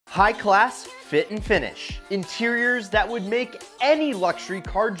High class, fit and finish. Interiors that would make any luxury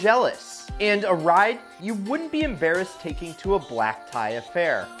car jealous. And a ride you wouldn't be embarrassed taking to a black tie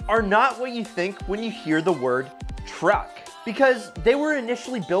affair. Are not what you think when you hear the word truck. Because they were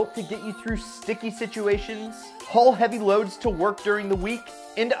initially built to get you through sticky situations, haul heavy loads to work during the week,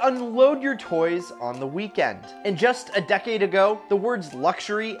 and unload your toys on the weekend. And just a decade ago, the words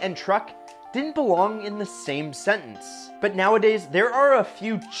luxury and truck didn't belong in the same sentence. But nowadays, there are a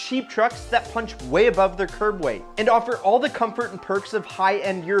few cheap trucks that punch way above their curb weight and offer all the comfort and perks of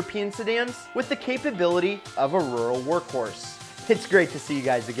high-end European sedans with the capability of a rural workhorse. It's great to see you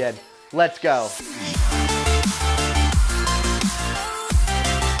guys again. Let's go.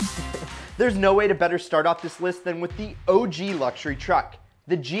 There's no way to better start off this list than with the OG luxury truck,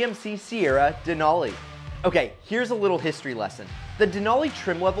 the GMC Sierra Denali. Okay, here's a little history lesson. The Denali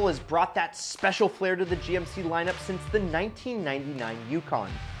trim level has brought that special flair to the GMC lineup since the 1999 Yukon.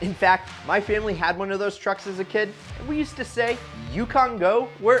 In fact, my family had one of those trucks as a kid, and we used to say, Yukon go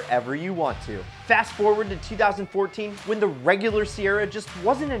wherever you want to. Fast forward to 2014, when the regular Sierra just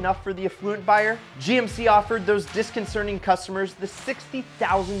wasn't enough for the affluent buyer, GMC offered those disconcerting customers the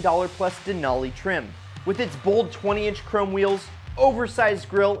 $60,000 plus Denali trim. With its bold 20-inch chrome wheels, oversized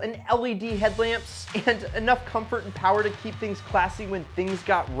grille, and LED headlamps, and enough comfort and power to keep things classy when things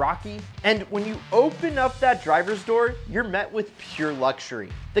got rocky. And when you open up that driver's door, you're met with pure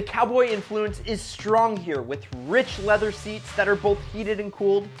luxury. The cowboy influence is strong here with rich leather seats that are both heated and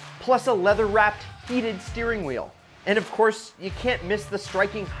cooled, plus a leather-wrapped heated steering wheel. And of course, you can't miss the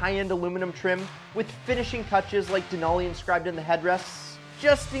striking high-end aluminum trim with finishing touches like Denali inscribed in the headrests,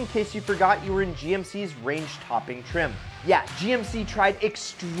 just in case you forgot you were in GMC's range-topping trim. Yeah, GMC tried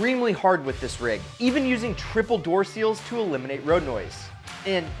extremely hard with this rig, even using triple door seals to eliminate road noise.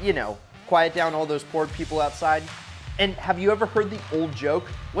 And, you know, quiet down all those poor people outside. And have you ever heard the old joke,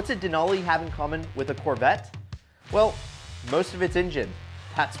 what's a Denali have in common with a Corvette? Well, most of its engine,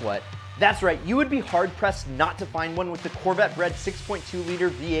 that's what. That's right, you would be hard-pressed not to find one with the Corvette-bred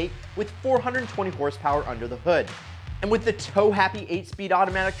 6.2-liter V8 with 420 horsepower under the hood. And with the tow-happy 8-speed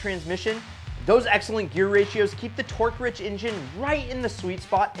automatic transmission, those excellent gear ratios keep the torque-rich engine right in the sweet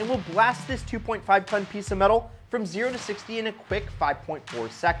spot and will blast this 2.5-ton piece of metal from 0 to 60 in a quick 5.4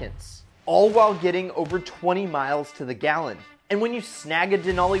 seconds, all while getting over 20 miles to the gallon. And when you snag a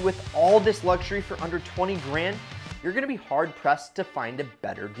Denali with all this luxury for under 20 grand, you're gonna be hard-pressed to find a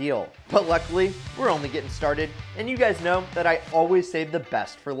better deal. But luckily, we're only getting started, and you guys know that I always save the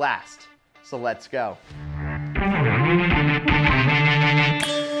best for last. So let's go.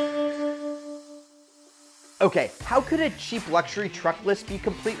 Okay, how could a cheap luxury truck list be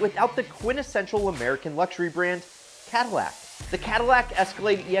complete without the quintessential American luxury brand, Cadillac? The Cadillac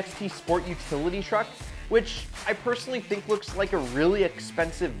Escalade EXT Sport Utility Truck, which I personally think looks like a really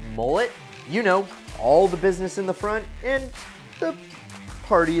expensive mullet. You know, all the business in the front and the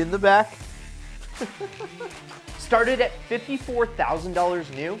party in the back. Started at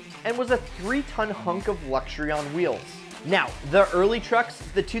 $54,000 new and was a 3-ton hunk of luxury on wheels. Now, the early trucks,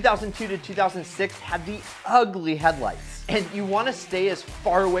 the 2002 to 2006, had the ugly headlights, and you want to stay as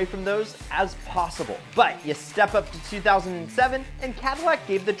far away from those as possible. But you step up to 2007, and Cadillac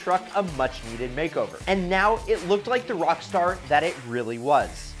gave the truck a much-needed makeover. And now it looked like the rock star that it really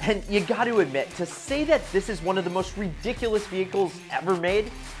was. And you got to admit, to say that this is one of the most ridiculous vehicles ever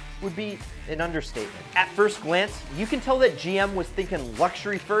made would be an understatement. At first glance, you can tell that GM was thinking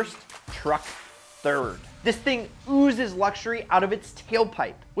luxury first, truck third. This thing oozes luxury out of its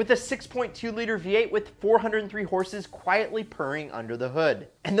tailpipe, with a 6.2-liter V8 with 403 horses quietly purring under the hood.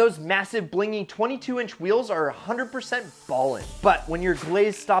 And those massive blingy 22-inch wheels are 100% ballin'. But when your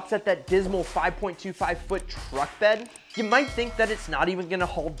glaze stops at that dismal 5.25-foot truck bed, you might think that it's not even gonna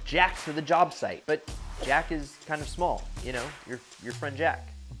haul Jack to the job site. But Jack is kind of small, you know, your friend Jack.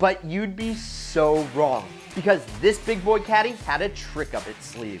 But you'd be so wrong, because this big boy caddy had a trick up its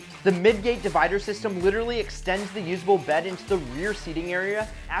sleeve. The midgate divider system literally extends the usable bed into the rear seating area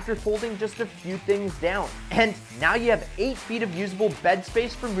after folding just a few things down. And now you have 8 feet of usable bed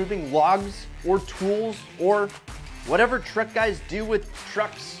space for moving logs or tools or whatever truck guys do with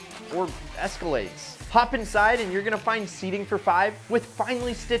trucks or Escalades. Hop inside and you're gonna find seating for 5 with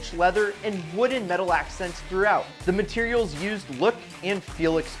finely stitched leather and wood and metal accents throughout. The materials used look and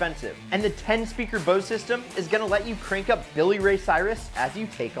feel expensive. And the 10-speaker Bose system is gonna let you crank up Billy Ray Cyrus as you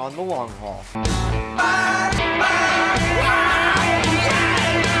take on the long haul.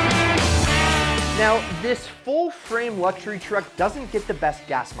 Now, this full-frame luxury truck doesn't get the best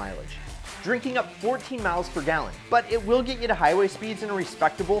gas mileage. drinking up 14 miles per gallon, but it will get you to highway speeds in a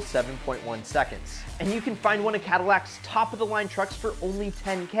respectable 7.1 seconds. And you can find one of Cadillac's top-of-the-line trucks for only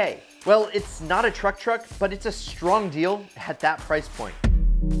 $10K. Well, it's not a truck, but it's a strong deal at that price point.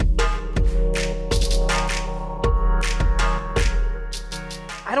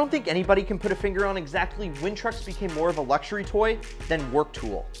 I don't think anybody can put a finger on exactly when trucks became more of a luxury toy than work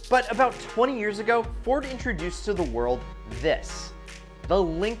tool. But about 20 years ago, Ford introduced to the world this, the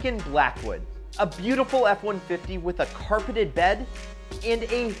Lincoln Blackwood, a beautiful F-150 with a carpeted bed and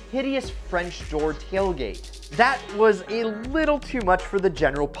a hideous French door tailgate. That was a little too much for the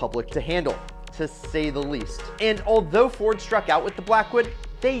general public to handle, to say the least. And although Ford struck out with the Blackwood,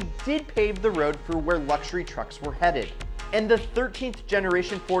 they did pave the road for where luxury trucks were headed. And the 13th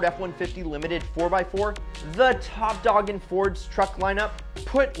generation Ford F-150 Limited 4x4, the top dog in Ford's truck lineup,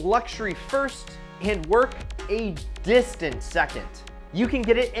 put luxury first and work a distant second. You can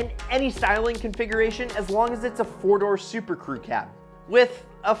get it in any styling configuration as long as it's a 4-door Super Crew cab with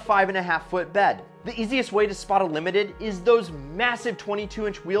a 5.5-foot bed. The easiest way to spot a Limited is those massive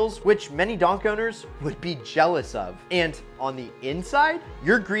 22-inch wheels, which many donk owners would be jealous of. And on the inside,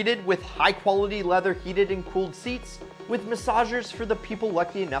 you're greeted with high-quality leather heated and cooled seats with massagers for the people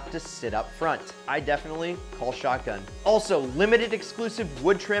lucky enough to sit up front. I definitely call shotgun. Also, Limited exclusive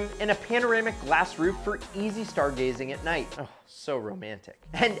wood trim and a panoramic glass roof for easy stargazing at night. Oh, so romantic.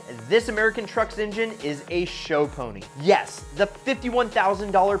 And this American truck's engine is a show pony. Yes, the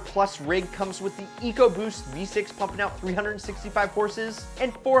 $51,000 plus rig comes with the EcoBoost V6 pumping out 365 horses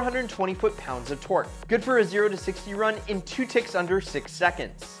and 420 foot-pounds of torque. Good for a 0 to 60 run in 2 ticks under 6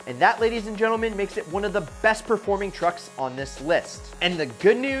 seconds. And that, ladies and gentlemen, makes it one of the best performing trucks on this list. And the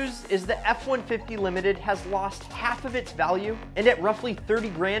good news is the F-150 Limited has lost half of its value, and at roughly 30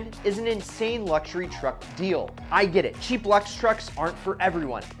 grand is an insane luxury truck deal. I get it, cheap Lux trucks aren't for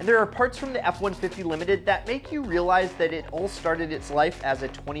everyone, and there are parts from the F-150 Limited that make you realize that it all started its life as a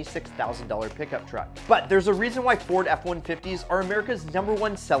 $26,000 pickup truck. But there's a reason why Ford F-150s are America's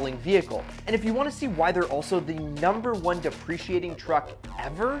 #1 selling vehicle. And if you want to see why they're also the #1 depreciating truck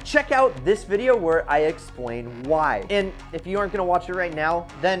ever, check out this video where I explain why. And if you aren't going to watch it right now,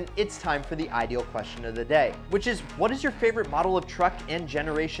 then it's time for the ideal question of the day, which is, what is your favorite model of truck and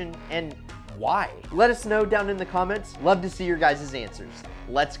generation, and why? Let us know down in the comments. Love to see your guys' answers.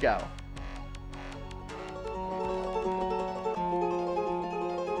 Let's go.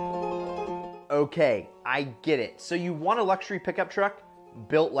 Okay, I get it. So you want a luxury pickup truck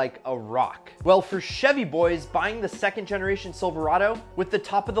built like a rock. Well, for Chevy boys, buying the 2nd generation Silverado with the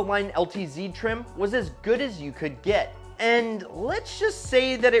top of the line LTZ trim was as good as you could get. And let's just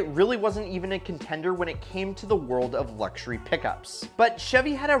say that it really wasn't even a contender when it came to the world of luxury pickups. But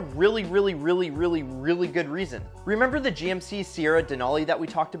Chevy had a really good reason. Remember the GMC Sierra Denali that we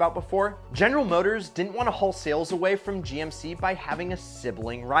talked about before? General Motors didn't want to haul sales away from GMC by having a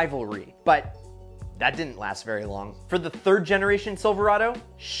sibling rivalry. But that didn't last very long. For the 3rd generation Silverado,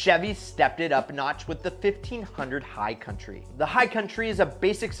 Chevy stepped it up a notch with the 1500 High Country. The High Country is a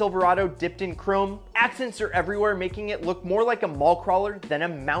basic Silverado dipped in chrome. Accents are everywhere, making it look more like a mall crawler than a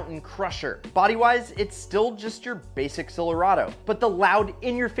mountain crusher. Body-wise, it's still just your basic Silverado, but the loud,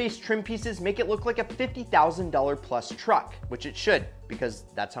 in-your-face trim pieces make it look like a $50,000 plus truck, which it should, because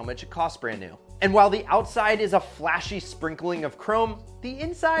that's how much it costs brand new. And while the outside is a flashy sprinkling of chrome, the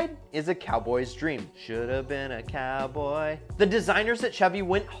inside is a cowboy's dream. Should have been a cowboy. The designers at Chevy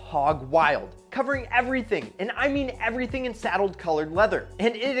went hog wild, covering everything, and I mean everything, in saddled colored leather.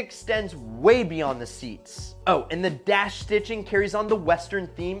 And it extends way beyond the seats. Oh, and the dash stitching carries on the Western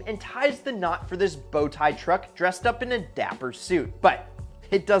theme and ties the knot for this bow tie truck dressed up in a dapper suit. But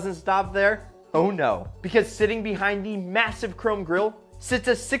it doesn't stop there. Oh no, because sitting behind the massive chrome grille sits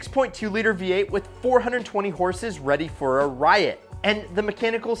a 6.2-liter V8 with 420 horses ready for a riot. And the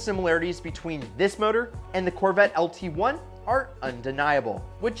mechanical similarities between this motor and the Corvette LT1 are undeniable,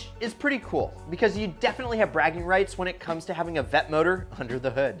 which is pretty cool because you definitely have bragging rights when it comes to having a Vette motor under the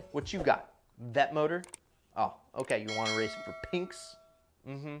hood. What you got? Vette motor? Oh, okay, you want to race for pinks?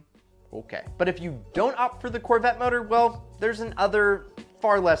 Okay. But if you don't opt for the Corvette motor, well, there's another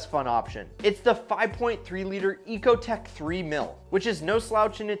far less fun option. It's the 5.3-liter Ecotec 3 mil, which is no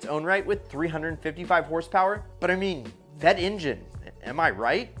slouch in its own right with 355 horsepower. But I mean, that engine, am I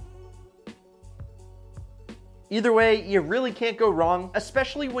right? Either way, you really can't go wrong,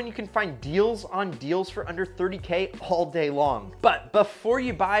 especially when you can find deals on deals for under 30K all day long. But before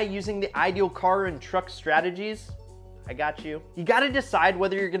you buy using the ideal car and truck strategies, I got you. You gotta decide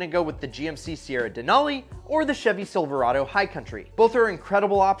whether you're gonna go with the GMC Sierra Denali or the Chevy Silverado High Country. Both are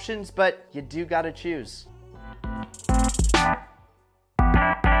incredible options, but you do gotta choose.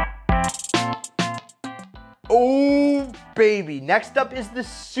 Oh baby, next up is the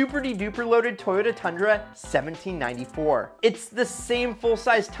super duper loaded Toyota Tundra 1794. It's the same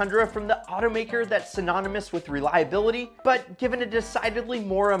full-size Tundra from the automaker that's synonymous with reliability, but given a decidedly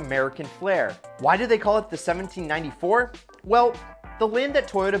more American flair. Why do they call it the 1794? Well, the land that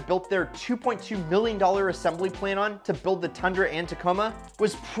Toyota built their $2.2 million assembly plant on to build the Tundra and Tacoma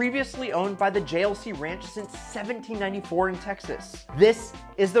was previously owned by the JLC Ranch since 1794 in Texas. This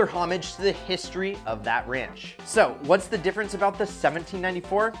is their homage to the history of that ranch. So what's the difference about the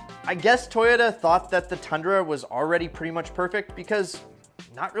 1794? I guess Toyota thought that the Tundra was already pretty much perfect because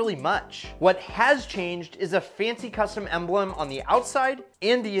not really much. What has changed is a fancy custom emblem on the outside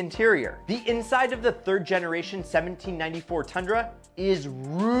and the interior. The inside of the third generation 1794 Tundra is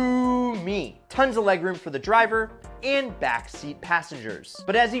roomy. Tons of legroom for the driver and backseat passengers.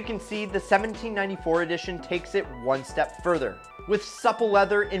 But as you can see, the 1794 edition takes it one step further. With supple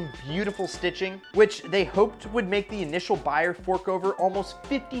leather and beautiful stitching, which they hoped would make the initial buyer fork over almost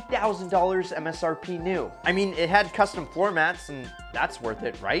 $50,000 MSRP new. I mean, it had custom floor mats and that's worth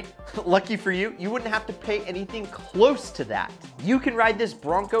it, right? Lucky for you, you wouldn't have to pay anything close to that. You can ride this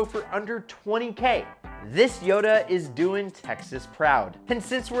Bronco for under $20K. This Yoda is doing Texas proud. And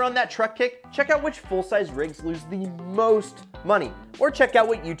since we're on that truck kick, check out which full-size rigs lose the most money, or check out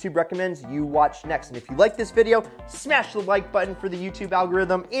what YouTube recommends you watch next. And if you like this video, smash the like button for the YouTube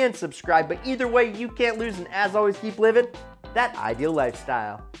algorithm and subscribe. But either way, you can't lose, and as always, keep living that ideal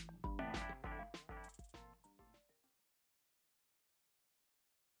lifestyle.